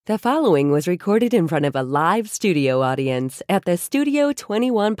The following was recorded in front of a live studio audience at the Studio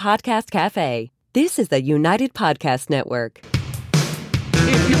 21 Podcast Cafe. This is the United Podcast Network.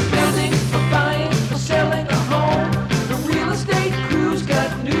 If you're building or buying or selling a home, the Real Estate Crew's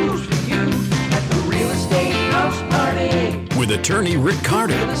got news for you at the Real Estate House Party. With attorney Rick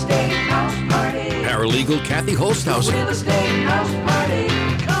Carter, Real Estate House Party. paralegal Kathy Holsthausen, Real Estate House Party.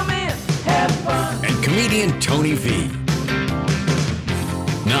 Come in, have fun. and comedian Tony V.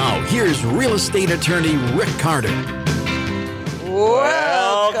 Now, here's real estate attorney Rick Carter.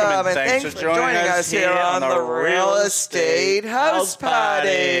 Welcome, and thanks for joining us here on the Real Estate House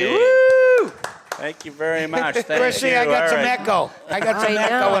Party. Woo! Thank you very much. Thank Chrissy, you. I got All some right. echo. I got some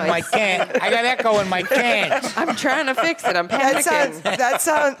echo in my can. I got echo in my cans. I'm trying to fix it. I'm That panicking.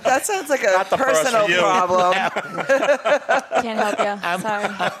 that sounds like a Not the first personal for you. problem. Can't help you.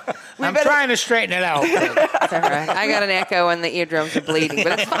 Sorry. I'm trying to straighten it out. It's all right. I got an echo and the eardrums are bleeding,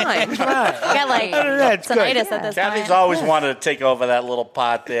 but it's fine. I got like That's good. tinnitus at this Kathy's point. always wanted to take over that little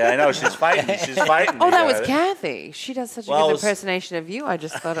pot there. I know she's fighting. She's fighting. Oh, that You was got it. Kathy. She does such a Well, good it was- impersonation of you. I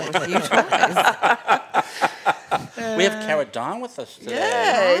just thought it was you twice. We have Cara Dawn with us today.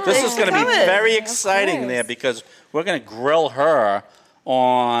 Yay, This thanks is going to for be coming. very exciting there because we're going to grill her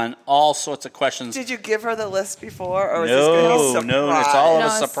on all sorts of questions. Did you give her the list before, or is this going to be a surprise? No, it's all of No, a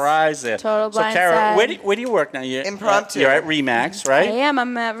it's surprise there. total So, Cara, blindside. where do you work now? You're, Impromptu. You're at Remax, right? I am.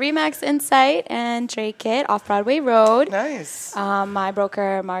 I'm at Remax Insight and Drake It off Broadway Road. Nice. My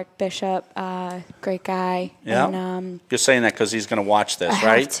broker, Mark Bishop, great guy. Yeah. And, You're saying that because he's going to watch this, I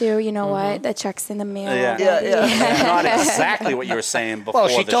right? have to. You know what? The check's in the mail. Yeah. already. Yeah. Not exactly what you were saying before Well,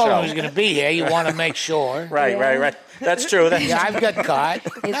 she the told show. him he was going to be here. You want to make sure. Right. That's true. That's Yeah, I've got caught.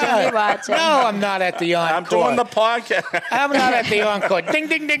 He's going to be watching. No, I'm not at the encore. I'm doing the podcast. I'm not at the encore. Ding,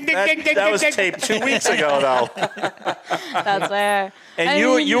 ding, ding, ding, ding, ding, that was ding. taped 2 weeks ago, though. That's where. And I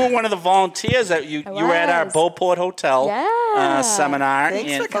you mean, were one of the volunteers that you were at our was. Beauport Hotel Yeah. seminar.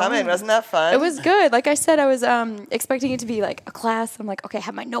 Thanks and for coming. Wasn't that fun? It was good. Like I said, I was expecting it to be like a class. I'm like, okay, I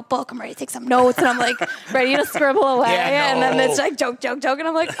have my notebook. I'm ready to take some notes. And I'm like, ready to scribble away. Yeah, And then no. it's like joke. And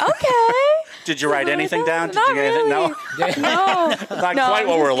I'm like, okay. Did you write anything down? Did Not you get anything? No, really. No. not No, quite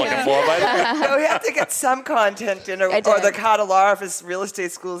what I'm we're just looking kidding. for, but No, we have to get some content in, or I the did. Cadalar if his real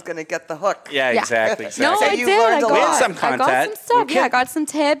estate school is going to get the hook. yeah, exactly. No, So I you did. learned I a got, lot. We had some I got content. some stuff. We Yeah, I can- got some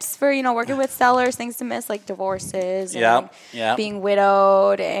tips for working with sellers, things to miss like divorces. And Yep. being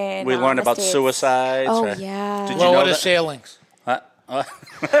widowed and we learned about estates. suicides. Oh right? yeah. Did you Lower know the that? ceilings.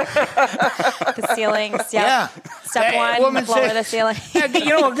 The ceilings. Yep. Yeah. Step That one, woman lower said- the ceiling. Yeah, you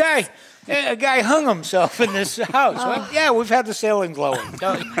know, a guy hung himself in this house. Well, yeah, we've had the ceilings lowered.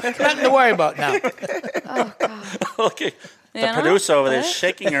 Nothing to worry about now. Okay. The You know? producer over there is What?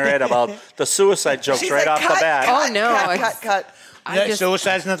 shaking her head about the suicide jokes She's right like, off the bat. Oh, no, it's- Cut.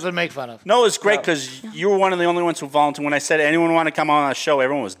 Suicide's nothing to make fun of. No, it's great because you were one of the only ones who volunteered. When I said anyone want to come on our show,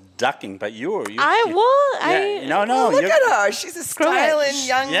 everyone was ducking, but you were. No, Oh, look you're- at her. She's a styling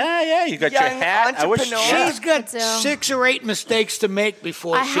young. Yeah, you got your young hat. I wish entrepreneur. She's got So- 6 or 8 mistakes to make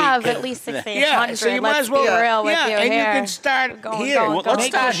before I she have can. at least 600. Yeah, so you might Let's as well be real with yeah, you and here. you can start Going, here. going, Well, going. let's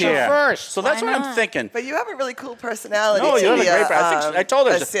Make start the show here first. So that's Why what I'm not? thinking. But you have a really cool personality. No, to you have a be great. I told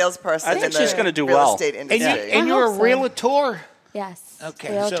her a salesperson. I think in she's the going to do real well. estate And, industry. and you're a hope so. realtor? Yes.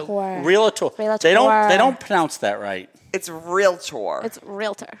 Okay, Realtor. so- Realtor. Realtor. They don't pronounce that right. It's Realtor. It's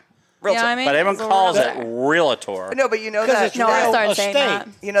realtor. Realtor. You know what I mean? But everyone It's a calls it realtor. realtor. No, but you know 'Cause that. it's No, I real started saying estate. that.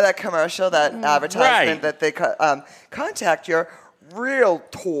 You know that commercial, that advertisement Right. that they contact your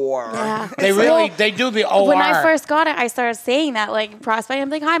Realtor. Yeah. They do the OR. When I first got it, I started saying that, like, prospecting. I'm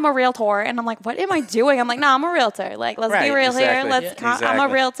like, hi, I'm a realtor. And I'm like, what am I doing? I'm like, no, I'm a realtor. Like, let's Right, be real exactly. here. I'm a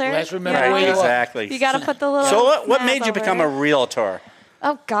Exactly. realtor. Let's remember You know? where you are. Exactly. You got to put the little. So what snap made you over become it. a realtor?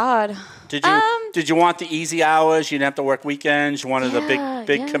 Oh, God. Did you want the easy hours? You didn't have to work weekends. You wanted the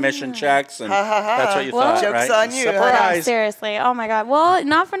big yeah. commission checks, and Ha, ha, ha. that's what you Well, thought, Joke's right? on you. No, Surprise! seriously. Oh, my God. Well,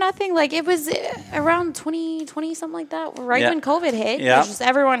 not for nothing. Like, it was around 2020, something like that, right Yeah. when COVID hit. Yeah. It was just,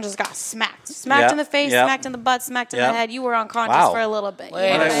 everyone just got smacked. Smacked Yeah. in the face, Yeah. smacked in the butt, smacked in Yeah. the head. You were unconscious Wow. for a little bit. You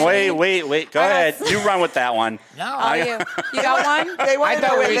Wait, know what I mean? Wait. Go I got ahead. s- You run with that one. No, Oh, you got one? They want I to know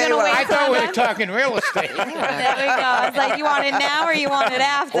thought where we they gonna were. wait I thought we were them? talking real estate. There we go. It's like, you want it now or you want it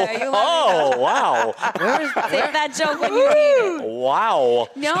after? You let me know. Oh, wow. Take that joke when you need it. Wow.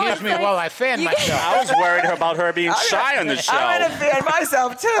 No, Excuse it's me like, while I fan myself. I was worried about her being shy on the show. I'm going to fan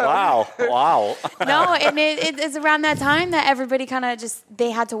myself, too. Wow. no, and it's around that time that everybody kind of just, they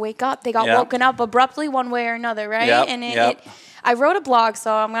had to wake up. They got Yep. woken up abruptly one way or another, right? Yep, And yep. I wrote a blog,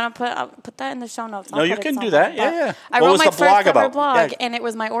 so I'm gonna put that in the show notes. I'll No, you put it can do somewhere. that. Yeah, But yeah. I What wrote was my the first blog ever about? blog, Yeah. and it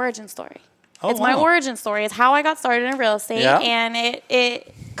was my origin story. It's my origin story. It's how I got started in real estate. Yeah. And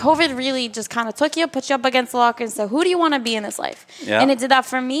COVID really just kind of put you up against the lock and said, who do you want to be in this life? Yeah. And it did that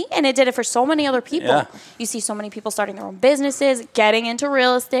for me, and it did it for so many other people. Yeah. You see so many people starting their own businesses, getting into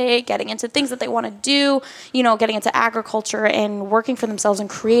real estate, getting into things that they want to do, getting into agriculture and working for themselves and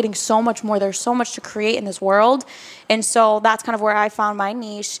creating so much more. There's so much to create in this world. And so that's kind of where I found my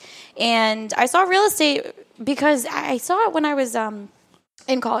niche. And I saw real estate because I saw it when I was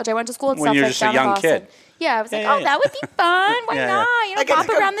in college. I went to school in When you were Suffolk, just a down in young Boston. kid. Yeah, I was like, that would be fun. Why not? I get Pop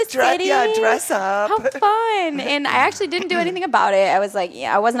to around the city. Yeah, dress up. How fun. And I actually didn't do anything about it. I was like,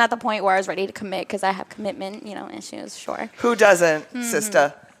 I wasn't at the point where I was ready to commit because I have commitment, issues, sure. Who doesn't,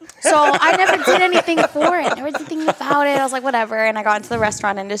 sister? So I never did anything for it. Never did anything about it. I was like, whatever. And I got into the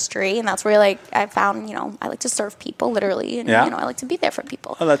restaurant industry, and that's where I found, I like to serve people, literally. And, I like to be there for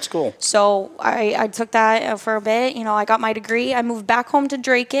people. Oh, that's cool. So I took that for a bit. I got my degree. I moved back home to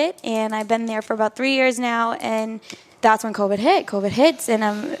Drake it, and I've been there for about 3 years now. And that's when COVID hit. COVID hits, and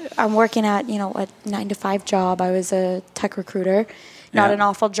I'm working at, a 9-to-5 job. I was a tech recruiter. Not an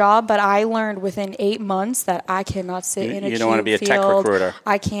awful job, but I learned within 8 months that I cannot sit in a You don't want to be a tech field. recruiter.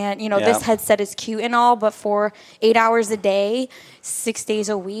 I can't. This headset is cute and all, but for 8 hours a day, 6 days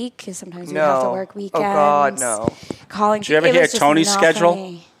a week, because sometimes we have to work weekends. Oh, God, no. Calling. Did you ever hear Tony's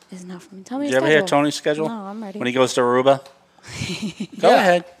schedule? It's not for me. Tell me Did your you ever hear schedule. Tony's schedule? No, I'm ready. When he goes to Aruba? Go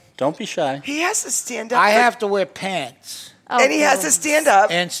ahead. Don't be shy. He has to stand up. I have to wear pants and he has to stand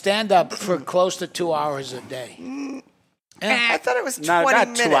up. and stand up for close to 2 hours a day. I thought it was 20 No, not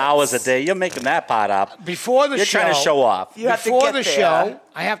minutes. 2 hours a day. You're making that part up. Before the You're show, trying to show off. You have to before get the there. show,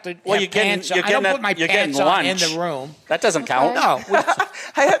 I have to Well, have you're getting, pants you're on. I getting, don't put my you're getting pants on lunch. in the room. That doesn't count. No,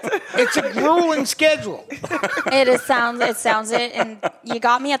 it's a grueling schedule. It sounds it, and you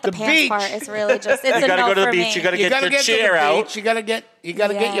got me at the, The pants beach. part. It's really just it's You a got to no go to the for beach. me. You got to You get gotta your get to chair the out. beach. You gotta get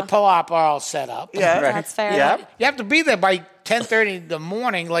Yeah. your pull-up all set up. Yeah. That's fair. Yeah. You have to be there by 10:30 in the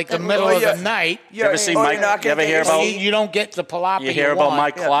morning, like the middle of the night. You ever see Mike? You're not You ever gonna hear get about? You don't get the pull-up. You hear about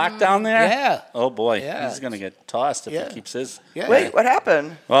Mike Clark down there? Yeah. Oh boy, Yeah. he's gonna get tossed if Yeah. he keeps his. Yeah. Wait, what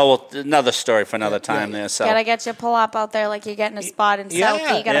happened? Well, another story for another time there. So Gotta get your pull up out there like you're getting a spot in Yeah.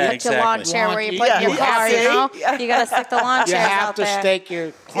 Southie. You gotta Yeah, put your lawn exactly. chair where you Yeah, put your you car, see? you know? Yeah. You gotta stick the lawn You chairs have out to there. stake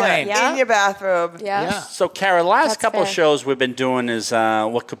your claim. Yeah. In your bathroom. Yeah. So, Kara, last That's couple of fair. shows we've been doing is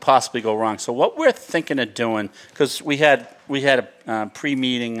what could possibly go wrong. So, what we're thinking of doing, because we had a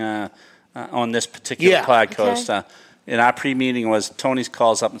pre-meeting on this particular Yeah. podcast. Okay. And our pre-meeting was Tony's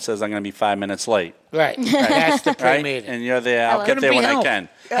calls up and says, "I'm going to be 5 minutes late." Right. That's the Right? pre-meeting. And you're there. I'll love get it. there when I Couldn't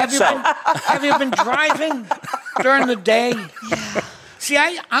be can. Have you been driving during the day? See,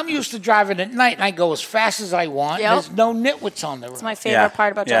 I'm used to driving at night, and I go as fast as I want. Yep. There's no nitwits on the road. It's my favorite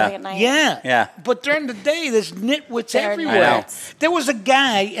part about driving at night. Yeah. Yeah. But during the day, there's nitwits There are everywhere. nitwits. There was a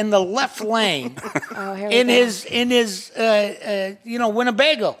guy in the left lane Oh, here we in go. his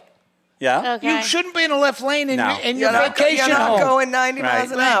Winnebago. Yeah. Okay. You shouldn't be in the left lane in, No. in You're your not, vacation you're not home. going 90 miles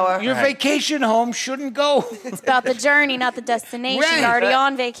an hour. Your Right. vacation home shouldn't go. It's about the journey, not the destination. Right. You're already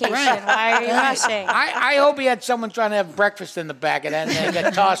on vacation. Right. Why are you rushing? I hope he had someone trying to have breakfast in the back of that and they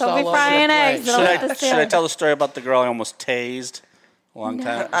got tossed Don't all be over frying the eggs. place. It'll Should hit the I ceiling. tell the story about the girl I almost tased a long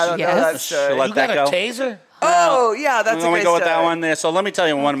time? I don't know Yes. that Should story. let You that got go? a taser? Oh, yeah, that's a Let me great go with that story. one there. So let me tell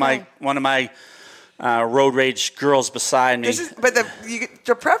you, one of my road rage girls beside me.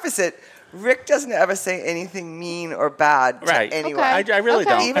 To preface it, Rick doesn't ever say anything mean or bad to Right. anyone. Okay. I really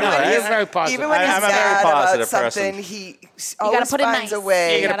don't. Even No, when I- he's very positive. Even when he's I'm a very sad positive about something, person. he gotta always put it finds nice. a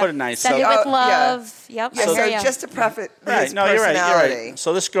way. You gotta put it nice. Send So- it with Oh, yeah. love. Yep. Yeah, I hear so ya. just to preface Right, his no, you're right. personality. You're right.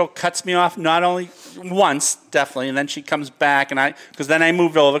 So this girl cuts me off not only once, definitely, and then she comes back, and because then I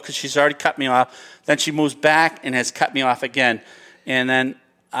moved over because she's already cut me off. Then she moves back and has cut me off again, and then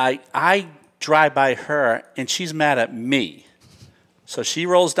I drive by her, and she's mad at me. So she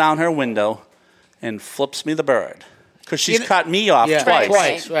rolls down her window and flips me the bird because she's cut me off twice.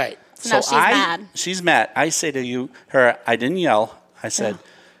 Twice, right. So now she's mad. She's mad. I say to her, I didn't yell. I said,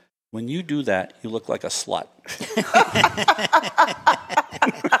 when you do that, you look like a slut.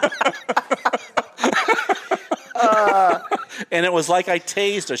 And it was like I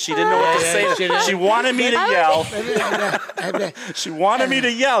tased her. She didn't know what to say. She wanted me to yell. She wanted me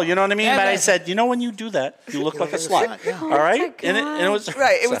to yell. You know what I mean? But I said, when you do that, you look like a slut. All right? And it was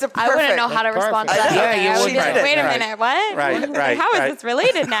Right, it was a perfect. I wouldn't know how to respond to that. I know. either. Yeah, you I would wouldn't. be like, wait a Right. minute, what? Right, How is right. this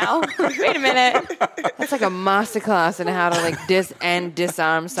related now? Wait a minute. That's like a masterclass in how to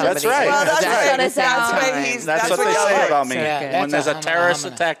disarm somebody. That's right. Well, that's Exactly. right. That's That's right. why he's. That's what they he say likes. about me. Yeah, When that's there's a a terrorist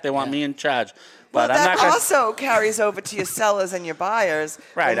humana. attack, they want me in charge. But Well, I'm that not gonna. also carries over to your sellers and your buyers.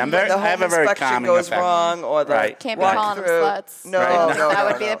 Right, When I'm very- the I have home a very inspection calming goes effect. wrong or the Right. Can't be calling them walkthrough. sluts. No, Right. no, That no,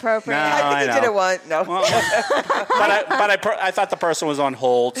 would be no. appropriate. No. I think I you did know. it once. No. I thought the person was on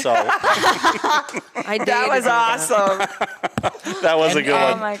hold, so I That dated was her. awesome. that was a good Oh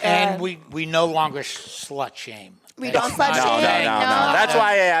one. my god. And we no longer slut shame. We That's don't slut not a shame. thing. No. No. That's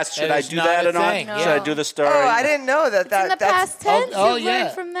why I asked, should That I is do not that a or not? thing, Should yeah. I do the story? Oh, I didn't know that. It's in the that's past tense. oh, You've yeah.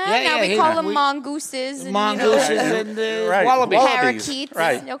 learned from that. Yeah, now yeah, we yeah. call them We- mongooses. And, Mongooses You know, and the Right. wallabies. Wallabies. Parakeets.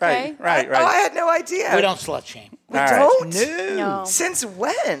 Right, Okay. right. Oh, I had no idea. We don't slut shame. We All right. don't? No. Since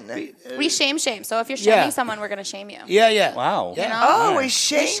when? We shame. So if you're shaming Yeah. someone, we're going to shame you. Yeah, yeah. Wow. Yeah. You know? Oh, Right. we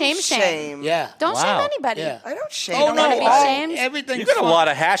shame. shame. Yeah. Don't Wow. shame anybody. Yeah. I don't shame. Oh, don't no. wanna be Oh, shamed? everything's You got a fun. lot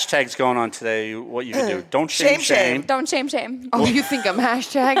of hashtags going on today. What you can do? Don't shame, Shame. Don't shame. Oh, you think I'm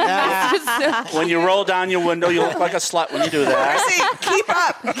hashtag? When you roll down your window, you look like a slut when you do that.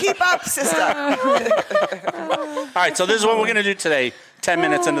 See, keep up, sister. All right, so this is what we're gonna do today. 10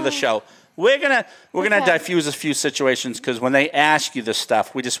 minutes into the show, we're gonna Okay. diffuse a few situations because when they ask you this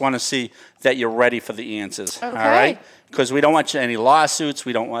stuff, we just want to see that you're ready for the answers. All right, because we don't want any lawsuits.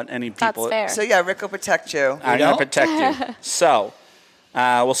 We don't want any people. That's fair. So yeah, Rick will protect you. I'm gonna protect you. So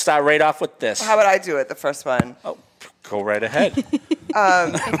we'll start right off with this. How about I do it? The first one. Oh, go right ahead.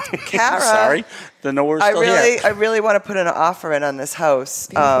 Kara. Sorry, the no we're still here. I really want to put an offer in on this house.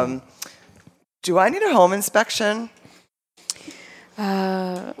 Do I need a home inspection?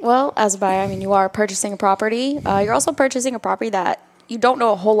 Well, as a buyer, I mean, you are purchasing a property. You're also purchasing a property that you don't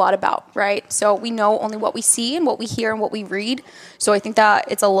know a whole lot about, right? So we know only what we see and what we hear and what we read. So I think that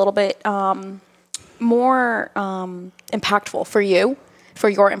it's a little bit more impactful for you, for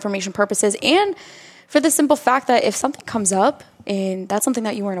your information purposes, and for the simple fact that if something comes up and that's something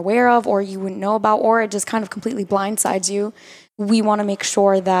that you weren't aware of or you wouldn't know about, or it just kind of completely blindsides you, we want to make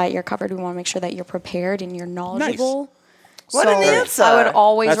sure that you're covered. We want to make sure that you're prepared and you're knowledgeable. Nice. What an answer. I would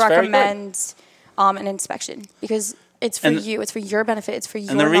always That's very good. recommend an inspection because it's for you. It's for your benefit. It's for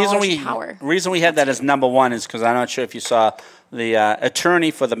your And the reason knowledge and power. reason we had that as number one is because I'm not sure if you saw the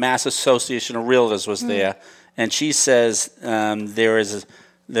attorney for the Mass Association of Realtors was there, and she says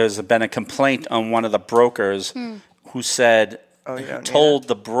there's been a complaint on one of the brokers who said told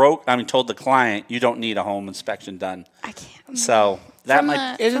the client you don't need a home inspection done. I can't. So that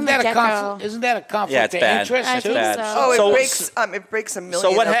might. Isn't that a conflict? Isn't that a conflict Yeah, it's of bad. interest I too? think bad. so. Oh, So- it breaks a million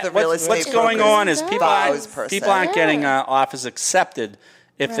So of the real estate what's going brokers' on is people vows per se. aren't getting offers accepted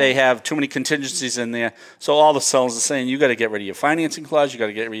if they have too many contingencies in there. So all the sellers are saying you got to get rid of your financing clause, you got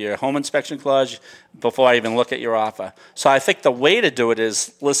to get rid of your home inspection clause before I even look at your offer. So I think the way to do it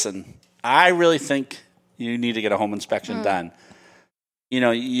is, listen, I really think you need to get a home inspection done. You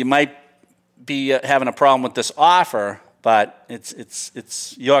know, you might be having a problem with this offer, but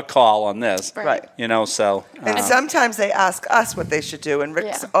it's your call on this. Right. You know, so And sometimes they ask us what they should do, and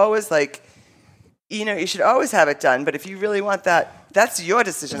Rick's always like, you should always have it done, but if you really want that, that's your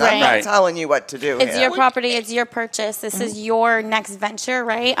decision. I'm not Right. telling you what to do. It's here. your property. It's your purchase. This is your next venture,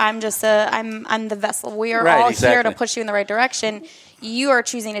 right? I'm just I'm the vessel. We are Right, all here exactly. to push you in the right direction. You are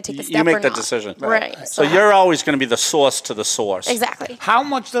choosing to take the step. you make or that not. decision. right? So you're always going to be the source to the source. exactly. How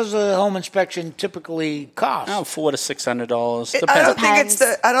much does a home inspection typically cost? Oh, $400 to $600. I Depends.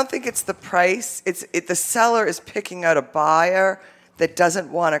 don't think it's the price. The seller is picking out a buyer that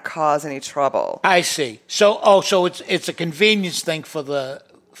doesn't want to cause any trouble. I see. So it's a convenience thing for the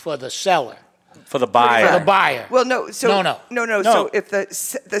seller, For the buyer. for the buyer. Well, no. So No. So if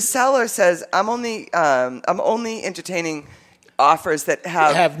the seller says, I'm only entertaining offers that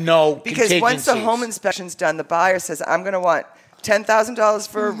have no because once the contingencies. home inspection's done, the buyer says, I'm going to want $10,000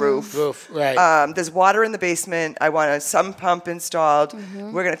 for a roof. Right. There's water in the basement. I want a sump pump installed.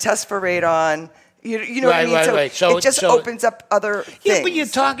 We're going to test for radon. You know what I mean? Right. So it just opens up other things. Yeah, but you're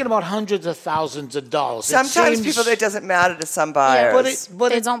talking about hundreds of thousands of dollars. It Sometimes seems- it doesn't matter to some buyers. but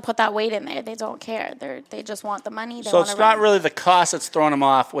They don't put that weight in there. They don't care. They just want the money. They So want it's to not run. really the cost that's throwing them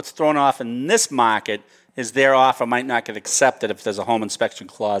off. What's thrown off in this market is their offer might not get accepted if there's a home inspection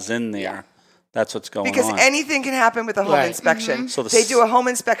clause in there. That's what's going Because on. anything can happen with a home Right. inspection. So the they s- do a home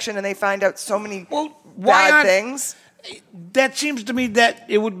inspection and they find out so many Well, why bad aren't- things. that seems to me that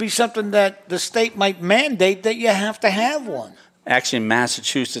it would be something that the state might mandate that you have to have one. Actually, in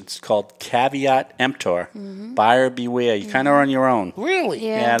Massachusetts, it's called caveat emptor. Buyer beware. You kind of are on your own. Really?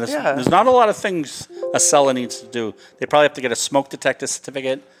 Yeah, there's not a lot of things a seller needs to do. They probably have to get a smoke detector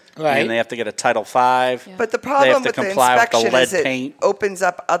certificate. Right. And they have to get a Title V. But the They problem have to with the comply with the inspection lead is it paint. opens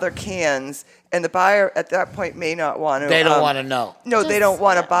up other cans, and the buyer at that point may not want to. They don't want to know. No, they don't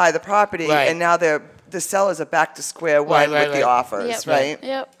want to buy the property, Right. and now the sellers are back to square one Right, with the right. offers, Yep. right?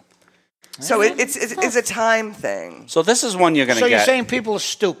 Yep. So it's a time thing. So this is one you're going to So get. you're saying people are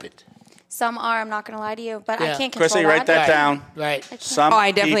stupid? Some are. I'm not going to lie to you, but I Yeah. can't control Chrissy, write that down. Right. Some Oh,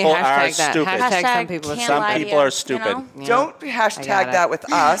 I definitely people are hashtag that. stupid. Hashtag some people are can't stupid. lie to Some people you, are stupid. You know? Yeah. Don't I hashtag got it. that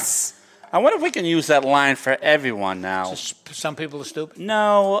with us. I wonder if we can use that line for everyone now. Some people are stupid.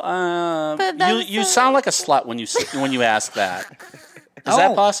 No, But that's you sound like a slut when you ask that. Is Oh,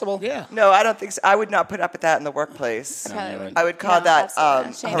 that possible? Yeah. No, I don't think so. I would not put up with that in the workplace. Probably I would call No, that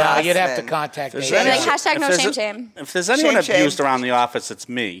absolutely. Shame. No, you'd have to harassment. contact There's me. I'd be like, If hashtag no there's shame, a- shame. If there's anyone Shame, abused shame. around the office, it's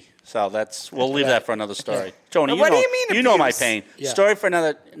me. So we'll leave that for another story. Tony, What do you mean you know my abuse? pain. Yeah. Story for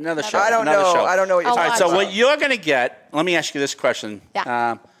another show. I don't another know. Show. I don't know what you're I'll All right. talking So about. what you're going to get? Let me ask you this question.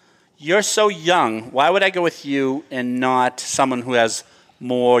 Yeah. You're so young. Why would I go with you and not someone who has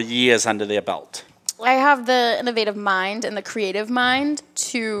more years under their belt? I have the innovative mind and the creative mind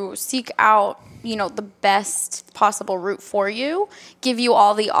to seek out, the best possible route for you, give you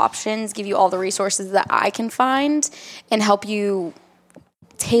all the options, give you all the resources that I can find, and help you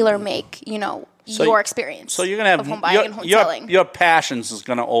tailor make, So your experience. So you're going to of home buying and home selling. your passions is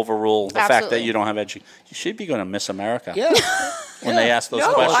going to overrule the fact that Absolutely. you don't have education. You should be going to Miss America Yeah. when they ask those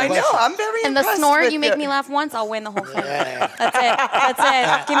No, questions. I know. I'm very and the impressed snort, with you make me laugh once, I'll win the whole thing. That's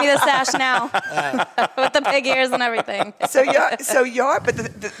it. Give me the sash now with the big ears and everything. So you're, but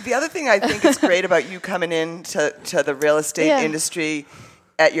the other thing I think is great about you coming into the real estate Yeah. industry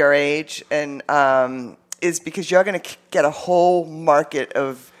at your age and is because you're going to get a whole market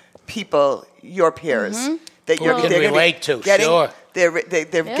of people, your peers, that Who can they're gonna be relate to, getting, sure. They're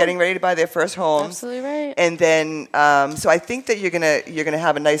Yeah. getting ready to buy their first homes. Absolutely right. And then, so I think that you're gonna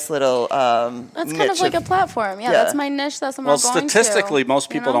have a nice little That's niche kind of like a of- platform. Yeah, Yeah. that's my niche. That's what Well, I'm going to. statistically, most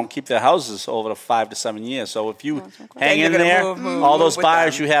people you know? don't keep their houses over the 5 to 7 years. So if you hang Then you're in gonna there, move all those with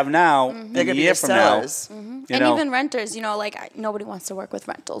buyers them. you have now, They're in a gonna be year your from now, sellers. you And know, even renters, nobody wants to work with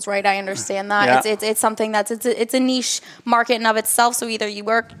rentals, right? I understand that. Yeah. It's something it's a niche market in of itself. So either you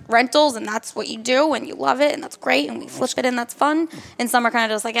work rentals and that's what you do and you love it and that's great and we flip it and that's fun. And some are kind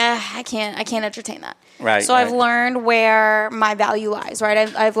of just like, I can't entertain that. Right, So I've right. learned where my value lies, right?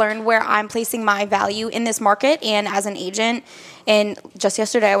 I've learned where I'm placing my value in this market and as an agent. And just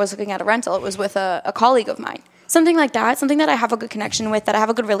yesterday I was looking at a rental. It was with a colleague of mine. Something like that, something that I have a good connection with, that I have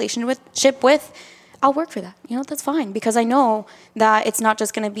a good relationship with. I'll work for that. That's fine because I know that it's not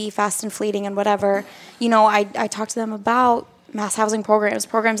just going to be fast and fleeting and whatever. I talk to them about mass housing programs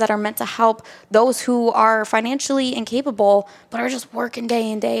that are meant to help those who are financially incapable but are just working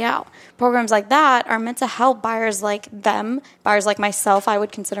day in, day out. Programs like that are meant to help buyers like them, buyers like myself. I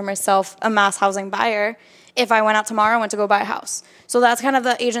would consider myself a mass housing buyer if I went out tomorrow and went to go buy a house. So that's kind of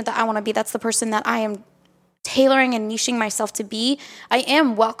the agent that I want to be. That's the person that I am tailoring and niching myself to be. I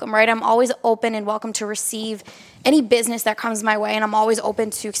am welcome, right? I'm always open and welcome to receive any business that comes my way, and I'm always open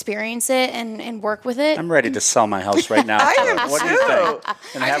to experience it and work with it. I'm ready to sell my house right now. I Tara. am What do you too. think?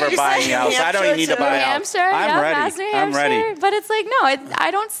 And have her you buy said me a house. New I don't even need to Hampshire buy a too. house. Hampshire, I'm yeah, ready. Mass New I'm ready. Hampshire. But it's like, no,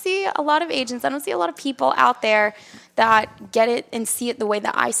 I don't see a lot of agents. I don't see a lot of people out there that get it and see it the way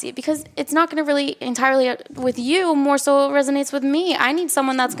that I see it, because it's not going to really entirely with you, more so it resonates with me. I need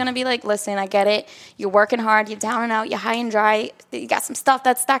someone that's going to be like, listen, I get it. You're working hard. You're down and out. You're high and dry. You got some stuff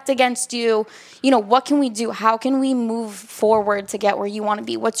that's stacked against you. What can we do? How can we move forward to get where you want to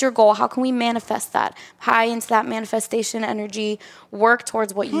be? What's your goal? How can we manifest that? High into that manifestation energy. Work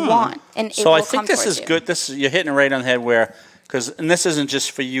towards what you want, and it So will I think come this towards is you. good. You're hitting it right on the head and this isn't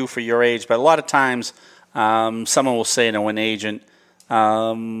just for you, for your age, but a lot of times someone will say to an agent,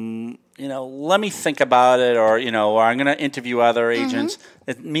 let me think about it, or I'm going to interview other agents.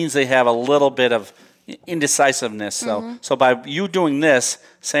 It means they have a little bit of indecisiveness. So by you doing this,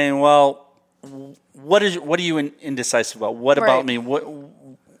 saying, well, what are you indecisive about? What about Right. me?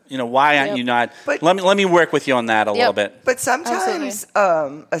 Why aren't you not? But- let me work with you on that a little bit. But sometimes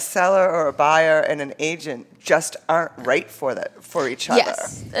a seller or a buyer and an agent just aren't right for each other.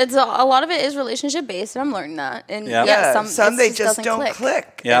 Yes, it's a lot of it is relationship based. I'm learning that, and Yeah. Some it they just doesn't don't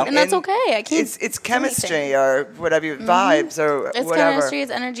click. Yeah. and that's okay. I can't. It's chemistry or whatever, vibes or It's whatever. chemistry,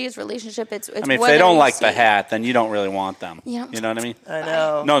 it's energy, it's relationship. It's I mean, if whether they don't you like the see- hat, then you don't really want them. Yeah. You know what I mean? I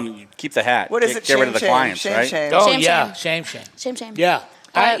know. No, you keep the hat. What is it? Get rid of the Shame, clients, shame, right? shame. Oh, Shame, yeah. shame. Shame. Shame. Yeah.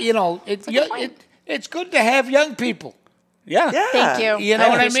 a good point. It's good to have young people. Yeah. Yeah. Thank you. You know I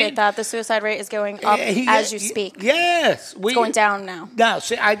what I appreciate mean? that. The suicide rate is going up as you speak. Yes. It's going down now. No,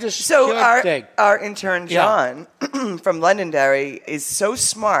 see, I just So sure think. our intern Yeah. John from Londonderry is so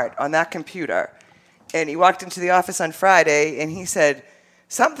smart on that computer, and he walked into the office on Friday and he said,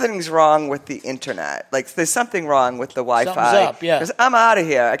 "Something's wrong with the internet. Like there's something wrong with the Wi-Fi. Something's up, yeah. Because I'm out of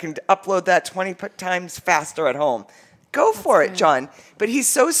here. I can upload that 20 times faster at home." go for it, John. But he's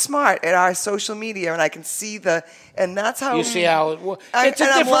so smart at our social media, and I can see and that's how You see how it works. I'm It's a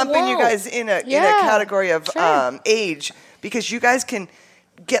different lumping you world. guys in a category of age because you guys can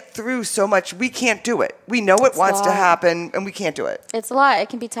get through so much. We can't do it. We know it wants to happen, and we can't do it. It's a lot. It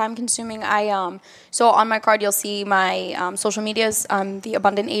can be time consuming. So on my card you'll see my social medias. I'm the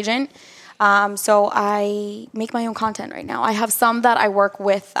Abundant Agent. So I make my own content right now. I have some that I work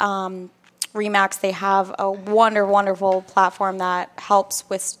with. Remax, they have a wonderful platform that helps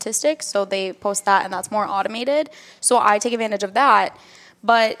with statistics. So they post that, and that's more automated. So I take advantage of that.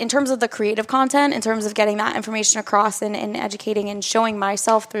 But in terms of the creative content, in terms of getting that information across and educating and showing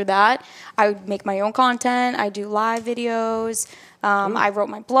myself through that, I make my own content. I do live videos. I wrote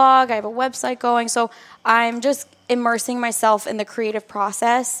my blog. I have a website going. So I'm just immersing myself in the creative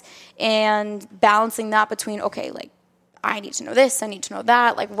process and balancing that between, I need to know this, I need to know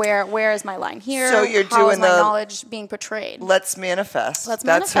that. Like, where is my line here? So you're How doing is my knowledge being portrayed? Let's manifest.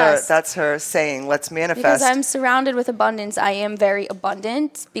 Manifest. That's her saying, let's manifest. Because I'm surrounded with abundance. I am very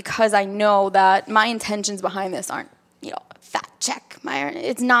abundant because I know that my intentions behind this aren't, fat check.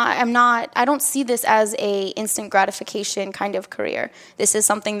 I don't see this as a instant gratification kind of career. This is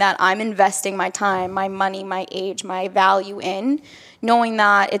something that I'm investing my time, my money, my age, my value in, knowing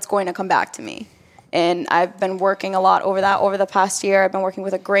that it's going to come back to me. And I've been working a lot over the past year. I've been working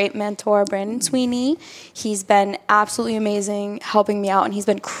with a great mentor, Brandon Sweeney. He's been absolutely amazing, helping me out, and he's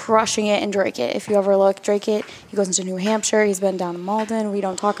been crushing it in Drake It. If you ever look, Drake It, he goes into New Hampshire. He's been down in Malden. We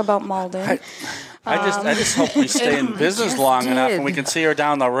don't talk about Malden. I just hope we stay in business long enough and we can see her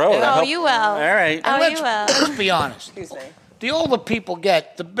down the road. You will. All right. You will. Let's be honest. Excuse me. The older people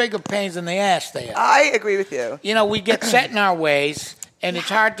get, the bigger pains in the ass they are. I agree with you. We get set in our ways, and it's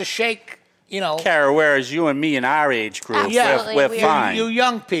hard to shake. Kara, whereas you and me in our age group, we're fine. You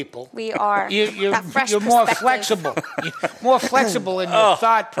young people. We are. You're more flexible. You're more flexible in your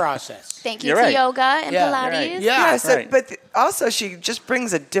thought process. Thank you to yoga and Pilates. Right. Yeah, but also she just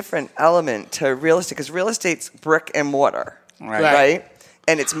brings a different element to real estate because real estate's brick and mortar, right?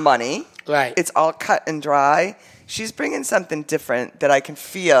 And it's money. Right. It's all cut and dry. She's bringing something different that I can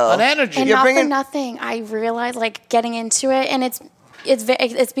feel. An energy. And for nothing, I realized, getting into it, and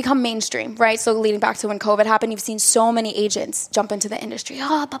it's become mainstream, right? So leading back to when COVID happened, you've seen so many agents jump into the industry.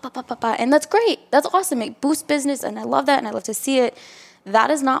 And that's great. That's awesome. It boosts business, and I love that, and I love to see it. That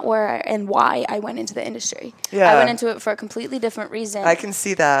is not why I went into the industry. Yeah. I went into it for a completely different reason. I can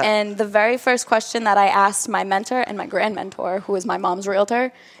see that. And the very first question that I asked my mentor and my grand mentor, who is my mom's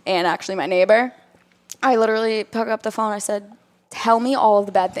realtor and actually my neighbor, I literally picked up the phone. I said, tell me all of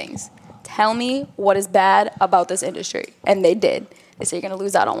the bad things. Tell me what is bad about this industry. And they did. They said, you're going to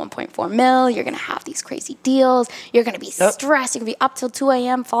lose out on 1.4 mil. You're going to have these crazy deals. You're going to be stressed. You're going to be up till 2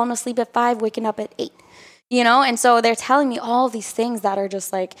 a.m., falling asleep at 5, waking up at 8. And so they're telling me all these things that are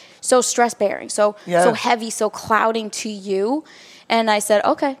just so stress bearing, so heavy, so clouding to you. And I said,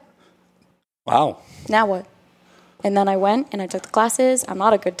 okay. Wow. Now what? And then I went and I took the classes. I'm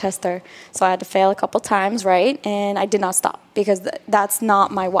not a good tester, so I had to fail a couple times, right? And I did not stop because that's not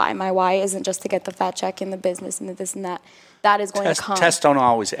my why. My why isn't just to get the fat check in the business and the this and that. That is going to come. Tests don't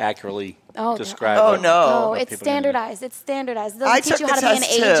always accurately describe. No, it's standardized. It doesn't teach you how to be an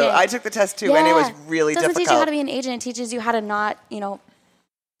agent. I took the test too, and it was really difficult. It doesn't teach you how to be an agent. It teaches you how to not,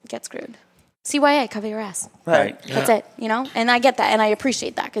 get screwed. CYA, cover your ass. Right. That's it, And I get that, and I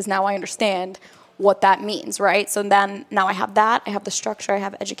appreciate that because now I understand what that means, right? So then now I have that. I have the structure. I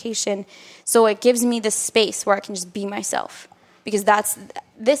have education. So it gives me this space where I can just be myself. Because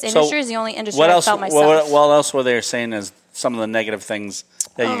this industry is the only industry I felt myself. What else were they saying is some of the negative things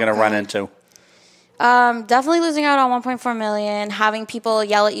that you're going to run into? Definitely losing out on 1.4 million, having people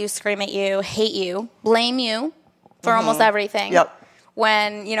yell at you, scream at you, hate you, blame you for almost everything. Yep.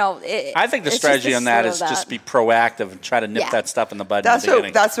 When, I think the strategy on that is just be proactive and try to nip that stuff in the bud in the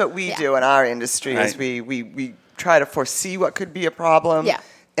beginning. That's what we do in our industry is we try to foresee what could be a problem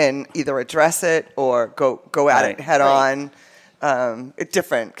and either address it or go at it head on. A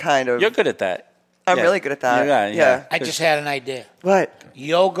different kind of... You're good at that. I'm really good at that. Yeah. I just had an idea. What?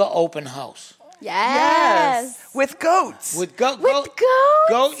 Yoga open house. Yes. With goats. With goats.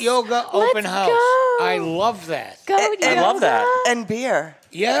 Goat yoga open house. I love that. I love that. And beer.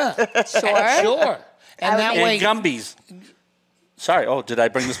 Yeah. Sure. And that way... And Gumbies. Sorry. Oh, did I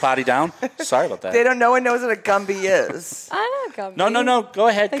bring this party down? Sorry about that. No one knows what a Gumby is. I know Gumby. No. Go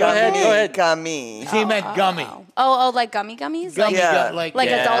ahead. Go ahead. Gummy. He meant gummy. Oh, like gummies? Gummy, yeah. like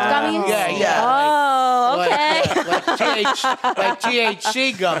adult gummies? Yeah. Oh, okay. like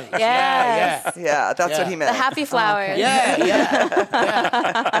THC gummies. Yes. Yeah, that's what he meant. The happy flowers.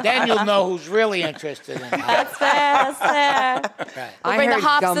 Yeah. Then you'll know who's really interested in it. That's fair. We'll bring the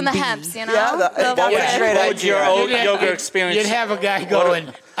hops and the hemps, you know? Yeah, that was a great What would your idea. yoga experience? You'd have a guy going,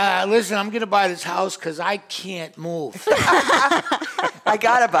 listen, I'm going to buy this house because I can't move. I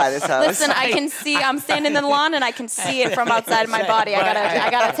gotta buy this house. Listen, I can see. I'm standing in the lawn and I can see it from outside of my body. I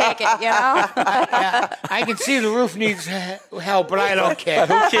gotta take it. You know. I can see the roof needs help, but I don't care.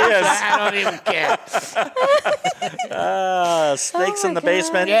 Who cares? I don't even care. Snakes in the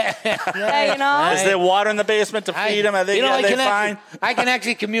basement. Yeah, you know. Is there water in the basement to feed them? Are they, fine? I can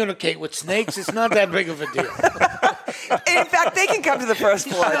actually communicate with snakes. It's not that big of a deal. In fact, they can come to the first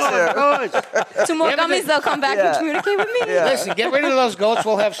floor too. 2 more gummies, they'll come back and communicate with me. Yeah. Listen, get rid of those goats.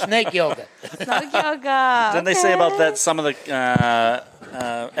 We'll have snake yoga. Snake yoga. Didn't they say about that? Some of the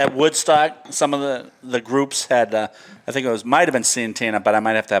at Woodstock, some of the groups had. I think it might have been Santana, but I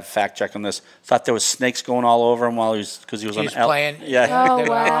might have to have a fact check on this. Thought there was snakes going all over him while he was playing. Yeah. Oh, They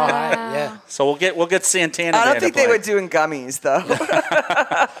were all wow. high, yeah. So we'll get Santana. I there don't think to they play. were doing gummies though.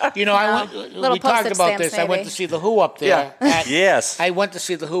 You know, we talked postage about stamps, this. I went maybe. to see the Who up there. Yeah. Yes. I went to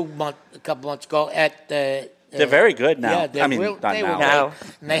see the Who a couple months ago at the. They're very good now. Yeah, I mean, not they were now. great.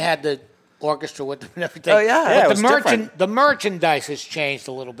 And they had the orchestra with them and everything. Oh, yeah. Yeah, it But was different. the merchandise has changed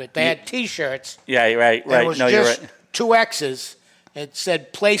a little bit. They had T-shirts. Yeah, right. And it was No, just you're right. 2 X's. It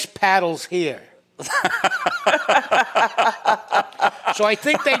said "Place paddles here." So I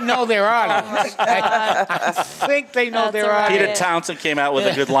think they know their audience. I think they know That's their all right. audience. Peter Townsend came out with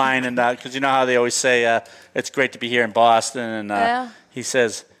a good line, and because you know how they always say it's great to be here in Boston, and he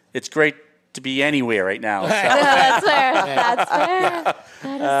says it's great to be anywhere right now. So. That's fair. That's fair.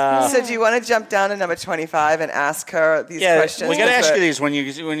 So do you want to jump down to number 25 and ask her these questions? we got to ask But- you these when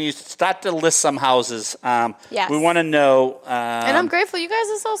you start to list some houses. Yes. We want to know. And I'm grateful. You guys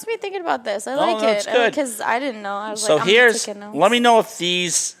are so sweet thinking about this. I like that's it. good. Because I didn't know. I was So like, I'm here's. taking notes. Let me know if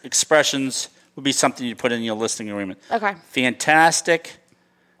these expressions would be something you put in your listing agreement. Okay. Fantastic,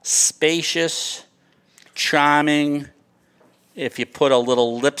 spacious, charming. If you put a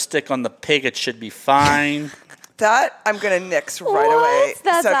little lipstick on the pig, it should be fine. That I'm going to nix right What? away.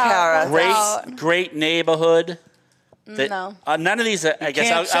 That's so, out. Kara, That's Great neighborhood. No. None of these. I guess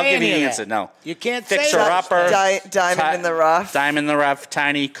can't I'll say give you any the of answer. that. No. You can't Fixer say that. upper. diamond in the rough. Diamond in the rough.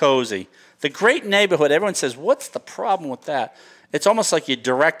 Tiny, cozy. The great neighborhood. Everyone says, "What's the problem with that?" It's almost like you're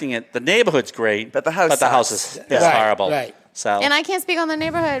directing it. The neighborhood's great, But the house is Right, horrible. right. So And I can't speak on the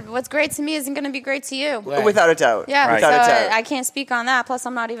neighborhood. What's great to me isn't going to be great to you. Right. Without a doubt. Yeah, Right. Without a so doubt. I can't speak on that. Plus,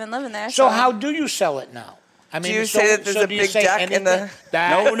 I'm not even living there. So how do you sell it now? I mean, Do you say that there's a do you big say deck in the- anything?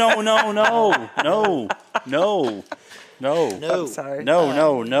 no. I'm sorry. No.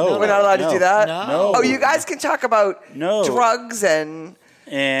 We're not allowed to do that? No. Oh, you guys can talk about No. drugs and...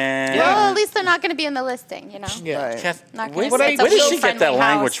 And Well, at least they're not going to be in the listing, you know? Yeah. Right. Kath, Not where, gonna say it's a where did she friendly get that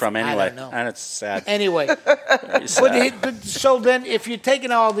language house. from I anyway? don't know. And it's sad. Anyway, Very sad. but so then if you're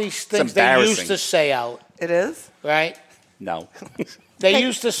taking all these things they embarrassing. used to say out, It is? right? No. They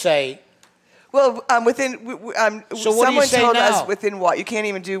used to say, Well, within... So what do you someone say told now? us within what... You can't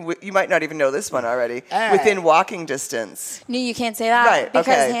even do... You might not even know this one already. Ah. Within walking distance. No, you can't say that. Right, Because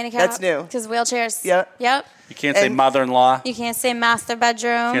okay. handicap. That's new. Because wheelchairs. Yep. Yep. You can't say And- mother-in-law. You can't say master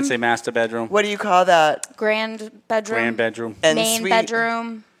bedroom. You can't say master bedroom. What do you call that? Grand bedroom. Grand bedroom. And main suite.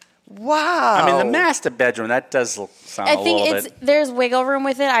 bedroom. Wow. I mean, the master bedroom, that does sound I a think little it's bit. there's wiggle room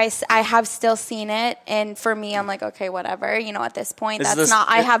with it. I have still seen it, and for me, I'm like, okay, whatever. You know, at this point, Is that's this- not.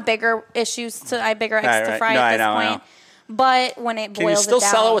 I it- have bigger issues I have bigger eggs Right, to right. fry No, I at this know, I point. know. But when it Can you boils still it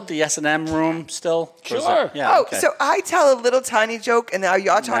down, sell it with the S&M room still? Or is Sure. it- Yeah, Oh, okay. so I tell a little tiny joke, and now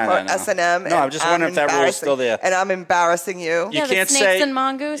you're talking No, no, about no. S&M. No, I'm just wondering if that rule is still there. And I'm embarrassing you. yeah, the can't snakes say- and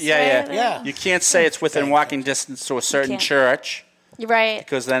mongoose. Yeah, right? Yeah. You can't say it's within walking distance to a certain can't. church You're right.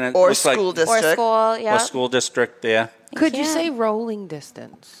 because then it Or looks school like district. Or school. or Yeah. school district there. Could you Yeah. say rolling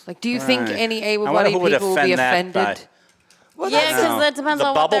distance? Like, do you think Right. any I wonder able-bodied who would people will be offend that offended? by- Well, Yeah, that's because No. that depends The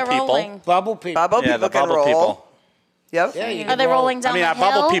on what they're bubble people. rolling. bubble people. bubble Yeah, people the can bubble roll. people. Yep. Yeah, you Are can they roll. rolling down I mean, the our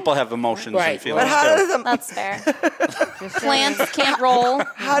hill? bubble people have emotions Right. and feelings But how too. does them... That's fair. Plants can't roll.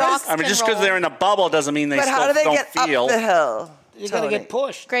 Rocks I mean, can just because roll. they're in a bubble doesn't mean they But still how do they don't get feel. up the hill? You got to Tony? get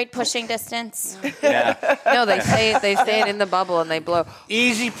pushed. Great pushing distance. Yeah. No, they stand in the bubble and they blow.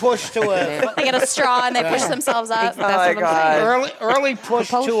 Easy push to a They get a straw and they push themselves up. That's Oh, my what I'm God. saying. early push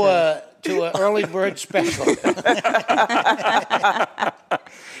to a early bird special.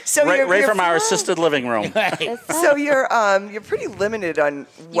 So right from our assisted living room. So you're pretty limited on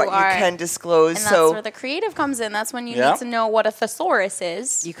what you can disclose. And that's where the creative comes in. That's when you need to know what a thesaurus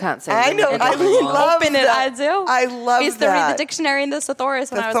is. You can't say. I know. I love Open that. it. I do. I love I used to read the dictionary and the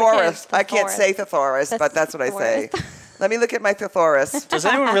thesaurus when I was a kid. I can't say thesaurus, but that's what I say. Let me look at my thesaurus. Does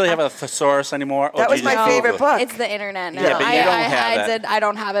anyone really have a thesaurus anymore? That was my favorite book. It's the internet now. Yeah, but you don't have it. I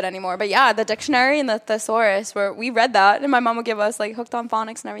don't have it anymore. But yeah, the dictionary and the thesaurus, where we read that, and my mom would give us like hooked on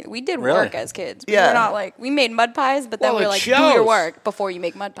phonics and everything. We did work as kids. We were not like, we made mud pies, but then we were like, do your work before you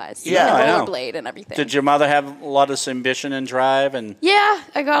make mud pies. Yeah, I know. Rollerblade and everything. Did your mother have a lot of ambition and drive? And yeah,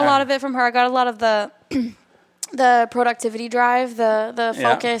 I got a lot of it from her. I got a lot of the the productivity drive, the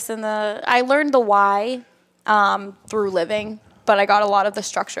focus, and I learned the why through living. But I got a lot of the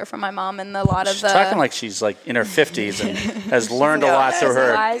structure from my mom and a lot of she's the... talking like she's like in her 50s and has learned a lot through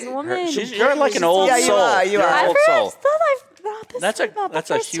her. Wise woman. You're like an old soul. You are. You're an old soul. That's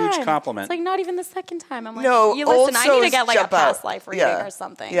a huge compliment. It's like not even the second time. I'm like, No, you old listen, I need to get like a souls jump past out. life reading or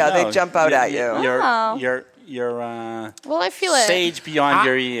something. Yeah, they jump out at you. You're well, I feel it. sage beyond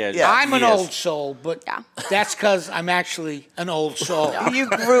your years. Yeah. I'm an old soul, but that's because I'm actually an old soul. You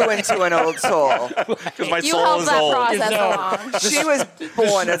grew into an old soul. Because my You soul helped is that old. process along. She was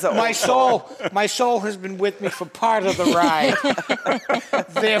born as an old My soul has been with me for part of the ride.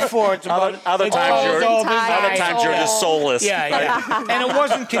 Therefore, it's about Other times you're just soulless. Yeah. And it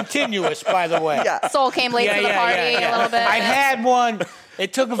wasn't continuous, by the way. Yeah. Soul came late to the party a little bit. I had one.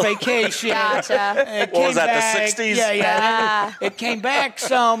 It took a vacation. Gotcha. What was that, the 60s? Yeah. It came back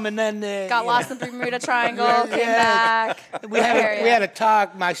some, and then Got lost in the Bermuda Triangle, came back. We had a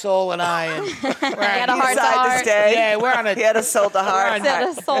talk, my soul and I, and We had a heart to Decided to heart. stay. yeah, we're on a He had a soul to heart. He had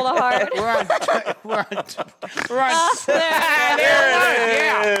a soul to heart. we're on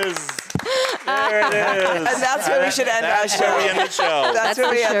There it is. There it is. And that's where we should end our That's where we show. end the show. That's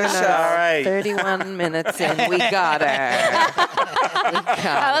where we end the show. All right. 31 minutes in, we got her.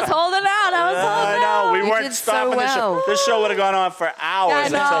 I was holding out. No, we You weren't did so stopping the show. well. This show would have gone on for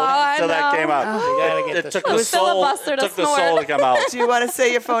hours I until that know. came out. It took the soul to come out. Do you want to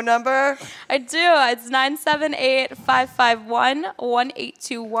say your phone number? I do. It's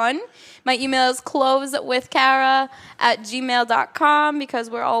 978-551-1821. My email is closewithkara@gmail.com because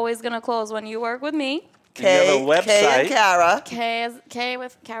we're always going to close when you work with me. You have a website. K and Kara. K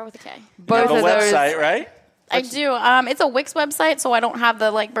with Kara with a K. You have a website, right? I do. It's a Wix website, so I don't have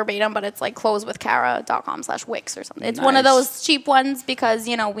the like verbatim, but it's like closewithkara.com/Wix or something. It's one of those cheap ones because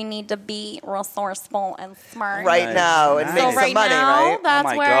we need to be resourceful and smart Right now and make So some right money, now, right? that's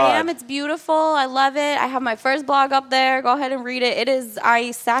my where God. I am. It's beautiful. I love it. I have my first blog up there. Go ahead and read it. It is.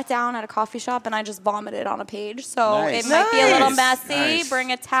 I sat down at a coffee shop and I just vomited on a page, so Nice. it might be a little Nice. messy. Nice.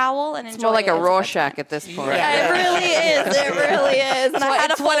 Bring a towel and enjoy. It's more like it. a Rorschach at this point. Yeah, it really is. It really is. And I had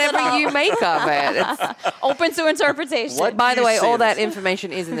to It's fold it whatever up. you make of it. It's, Open to interpretation. by the way, all that this?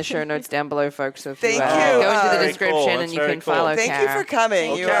 information is in the show notes down below, folks. So if Thank you you. go into the Very description cool. and That's you very can cool. follow Thank Kara. you for coming.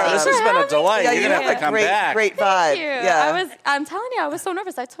 Well, Kara, this has been a delight. Yeah, You're you going to have have to a come back. great vibe. Thank you. Yeah. I'm telling you, I was so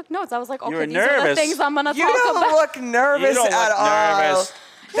nervous. I took notes. I was like, okay, were these are the nervous. things I'm going to You talk don't about. look nervous You don't at look all. nervous.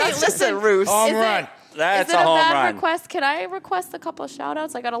 That's Hey, just a listen. ruse. home Is run. it- That's Is it a home bad run. request? Can I request a couple of shout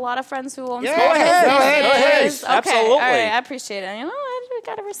outs? I got a lot of friends who own Yeah, small go ahead, businesses. go ahead. Okay, Absolutely. all right, I appreciate it. We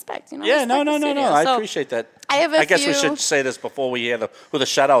got to respect. Yeah, respect no. the studio. I So, appreciate that. I have a I guess we few- should say this before we hear who the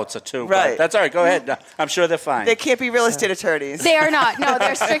shout-outs are too. but Right. That's all right. Go ahead. I'm sure they're fine. They can't be real estate attorneys. They are not. No,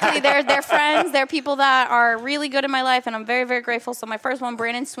 they're strictly they're friends. They're people that are really good in my life, and I'm very, very grateful. So my first one,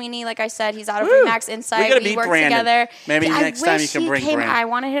 Brandon Sweeney, like I said, he's out of Remax Insight. We gotta We meet work Brandon. together. Maybe I next time you wish can he bring came. Brandon. I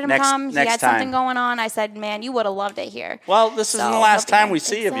wanted him to Next- come. He next had time. something going on. I said, man, you would have loved it here. Well, this isn't So the last he'll be time here. we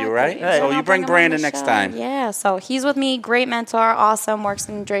see of you, Exactly. right? And So I'll you bring him on Brandon the next show. time. Yeah, so he's with me. Great mentor, awesome. Works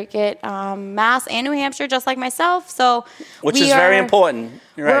in Drake, Mass and New Hampshire, just like myself. So Which we is very are- important.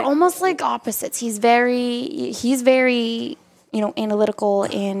 You're We're right. almost like opposites. He's very analytical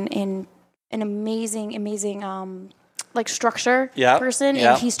and an amazing like structure Yeah, person,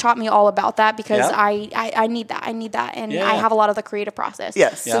 yeah. and he's taught me all about that because Yeah. I need that, and Yeah. I have a lot of the creative process.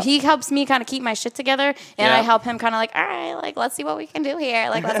 Yes. So Yeah. he helps me kind of keep my shit together, and Yeah. I help him kind of like, all right, like let's see what we can do here,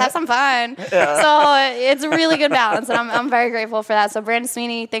 like let's have some fun. So it's a really good balance, and I'm very grateful for that. So Brandon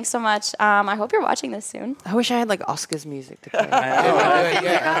Sweeney, thanks so much. I hope you're watching this soon. I wish I had like Oscars music to play.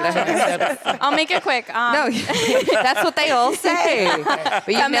 I'll make it quick. No, that's what they all say. But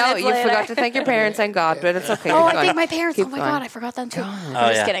you 10 minutes later. forgot to thank your parents and God, but it's okay. Oh, Keep I thank going. my parents. Keep Oh my going. God, I forgot them too. I'm Oh,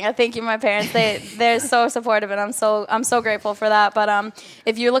 just yeah. kidding. I thank you, my parents. They're so supportive, and I'm so grateful for that. But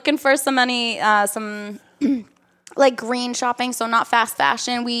if you're looking for some like green shopping, so not fast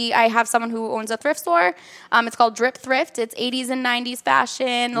fashion. I have someone who owns a thrift store. It's called Drip Thrift. It's 80s and 90s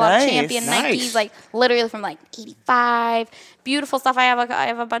fashion, a lot of Champion Nikes, like literally from like 85. Beautiful stuff. I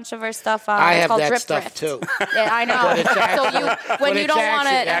have a bunch of her stuff. I it's have called that Drip stuff Thrift. too. Yeah, I know. When you don't want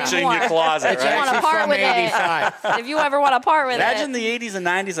it Actually anymore, in your closet, if you right? want to part with it, if you ever want to part with Imagine it. the 80s and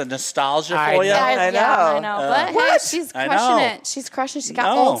 90s, a nostalgia I for you. know. I know. But hey, she's I crushing know. it. She's crushing. She's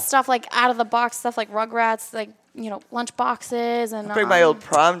got No. old stuff like out of the box stuff like Rugrats, like lunch boxes and Bring my old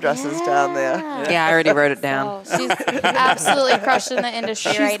prom dresses down there. Yeah, I already wrote it down. So she's absolutely crushing the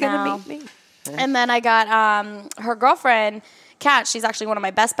industry right now. meet me. And then I got her girlfriend, Kat. She's actually one of my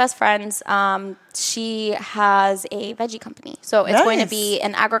best friends. She has a veggie company. So it's going to be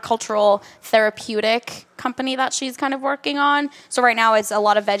an agricultural therapeutic company that she's kind of working on. So right now it's a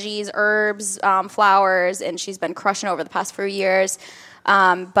lot of veggies, herbs, flowers, and she's been crushing it over the past few years.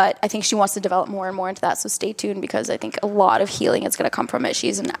 But I think she wants to develop more and more into that. So stay tuned because I think a lot of healing is going to come from it.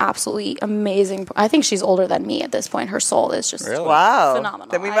 She's an absolutely amazing. I think she's older than me at this point. Her soul is just Wow. phenomenal.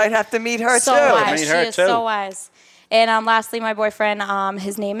 Then we might have to meet her so too. wise. Meet She her is too. so wise. And lastly, my boyfriend,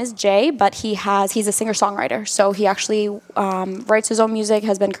 his name is Jay, but he's a singer-songwriter. So he actually writes his own music,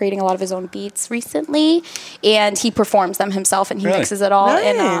 has been creating a lot of his own beats recently, and he performs them himself and he mixes it all.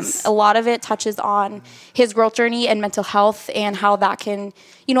 Nice. And a lot of it touches on his growth journey and mental health and how that can,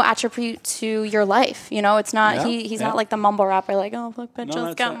 attribute to your life. It's not, he's not like the mumble rapper, like, oh, fuck,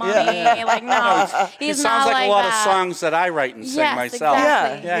 bitches got money. Like, no, he's It not sounds like a lot that. of songs that I write and sing myself.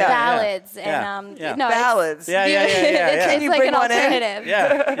 Exactly. Yeah, yeah, Ballads yeah. and Yeah. no, Ballads. Yeah. It's you like bring an one in? alternative.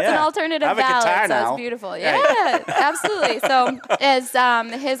 Yeah, It's an alternative I have a ballad, guitar so now. it's beautiful. Yeah, absolutely. So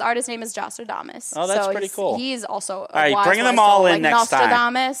his artist name is Jostradamus. Oh, that's so pretty cool. He's also a right, wise, bring them wise all soul. in like next time.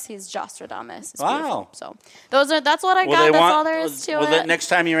 Nostradamus, he's Jostradamus. It's Wow. beautiful. So that's what I got. That's all there is to it. Next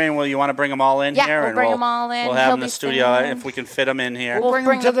time you're in, will you want to bring them all in Yeah, here? we'll and bring them all in. We'll have He'll them in the be studio singing. if we can fit them in here. We'll bring him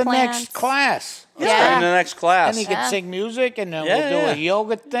bring to the the plants. next class. In the next class. And he can sing music, and then Yeah, we'll do yeah. a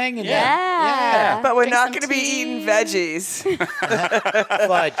yoga thing. And Yeah. But we're Drink not some going to be tea. eating veggies.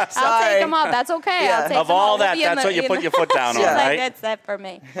 But I'll Sorry. take them up. That's okay. Yeah. I'll take Of them all up. We'll that, be in that's the- what you in put the- your foot down on, She's like, right? that's it for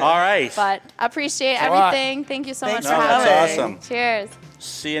me. All right. But I appreciate a lot. everything. Thank you so Thanks much for for No, having that's me. awesome. Cheers.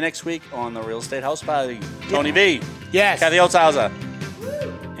 See you next week on the Real Estate House Party. Tony B. yes, Kathy Holzhauser.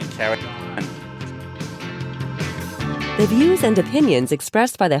 And Karen. The views and opinions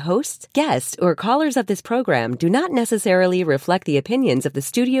expressed by the hosts, guests, or callers of this program do not necessarily reflect the opinions of the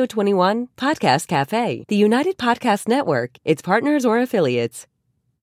Studio 21 Podcast Cafe, the United Podcast Network, its partners, or affiliates.